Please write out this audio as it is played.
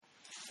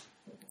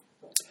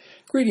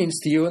Greetings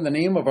to you in the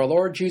name of our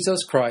Lord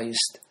Jesus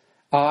Christ.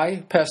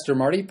 I, Pastor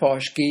Marty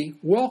Pauschke,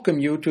 welcome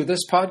you to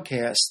this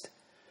podcast.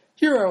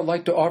 Here I would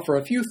like to offer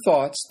a few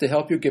thoughts to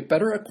help you get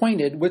better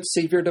acquainted with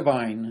Savior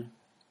Divine.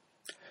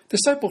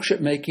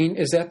 Discipleship making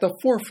is at the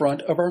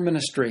forefront of our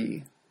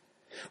ministry.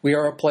 We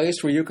are a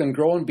place where you can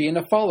grow in being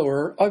a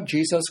follower of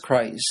Jesus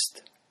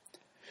Christ.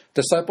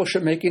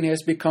 Discipleship making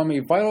has become a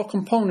vital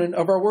component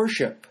of our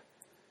worship,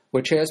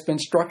 which has been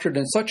structured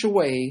in such a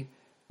way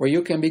where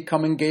you can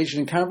become engaged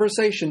in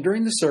conversation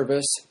during the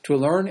service to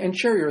learn and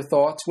share your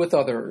thoughts with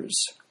others.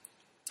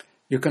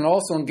 You can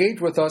also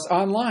engage with us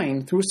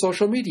online through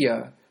social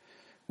media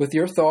with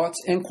your thoughts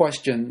and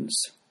questions.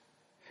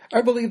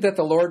 I believe that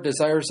the Lord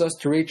desires us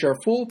to reach our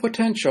full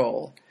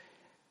potential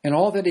in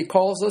all that He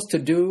calls us to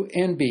do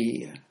and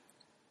be.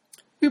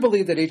 We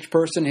believe that each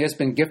person has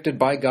been gifted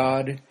by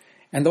God,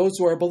 and those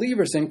who are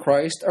believers in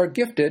Christ are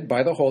gifted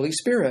by the Holy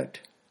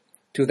Spirit.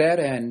 To that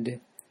end,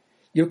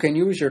 you can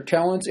use your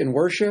talents in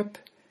worship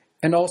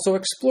and also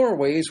explore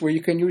ways where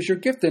you can use your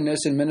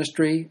giftedness in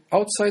ministry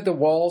outside the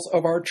walls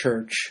of our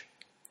church.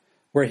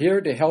 We're here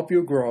to help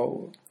you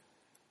grow.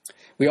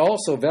 We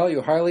also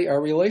value highly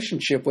our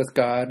relationship with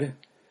God,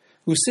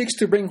 who seeks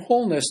to bring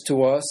wholeness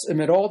to us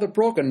amid all the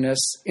brokenness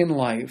in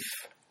life.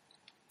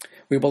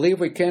 We believe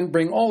we can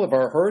bring all of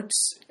our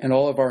hurts and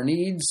all of our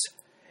needs,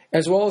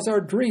 as well as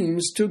our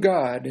dreams, to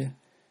God,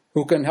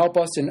 who can help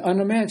us in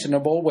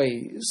unimaginable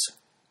ways.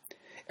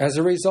 As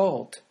a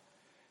result,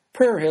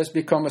 prayer has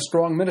become a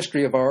strong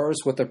ministry of ours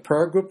with a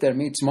prayer group that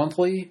meets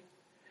monthly,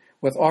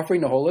 with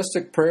offering a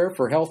holistic prayer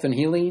for health and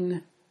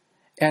healing,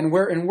 and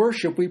where in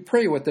worship we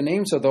pray with the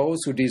names of those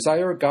who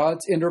desire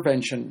God's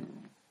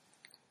intervention.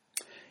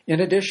 In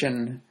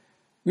addition,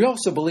 we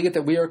also believe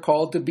that we are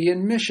called to be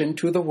in mission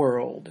to the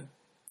world.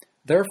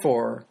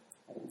 Therefore,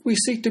 we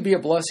seek to be a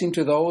blessing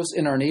to those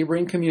in our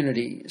neighboring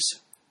communities.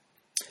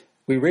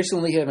 We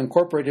recently have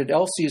incorporated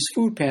Elsie's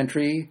Food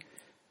Pantry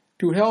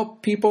to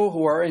help people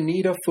who are in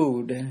need of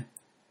food.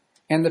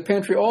 And the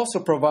pantry also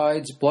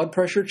provides blood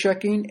pressure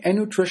checking and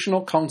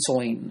nutritional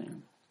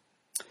counseling.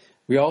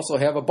 We also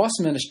have a bus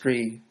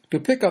ministry to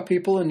pick up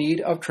people in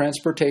need of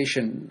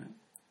transportation.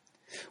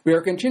 We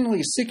are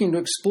continually seeking to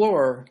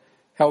explore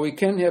how we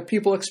can have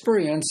people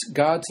experience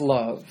God's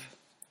love.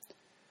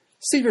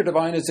 Savior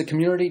Divine is a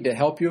community to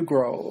help you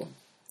grow.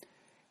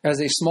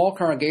 As a small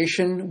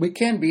congregation, we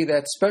can be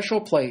that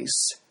special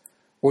place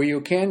where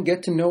you can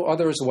get to know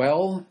others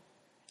well,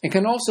 and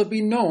can also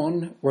be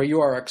known where you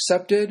are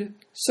accepted,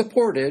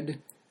 supported,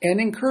 and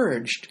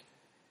encouraged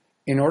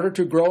in order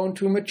to grow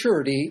into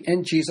maturity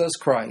in Jesus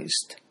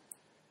Christ.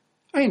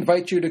 I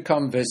invite you to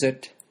come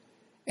visit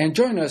and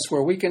join us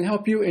where we can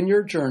help you in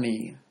your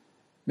journey.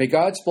 May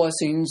God's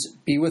blessings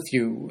be with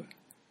you.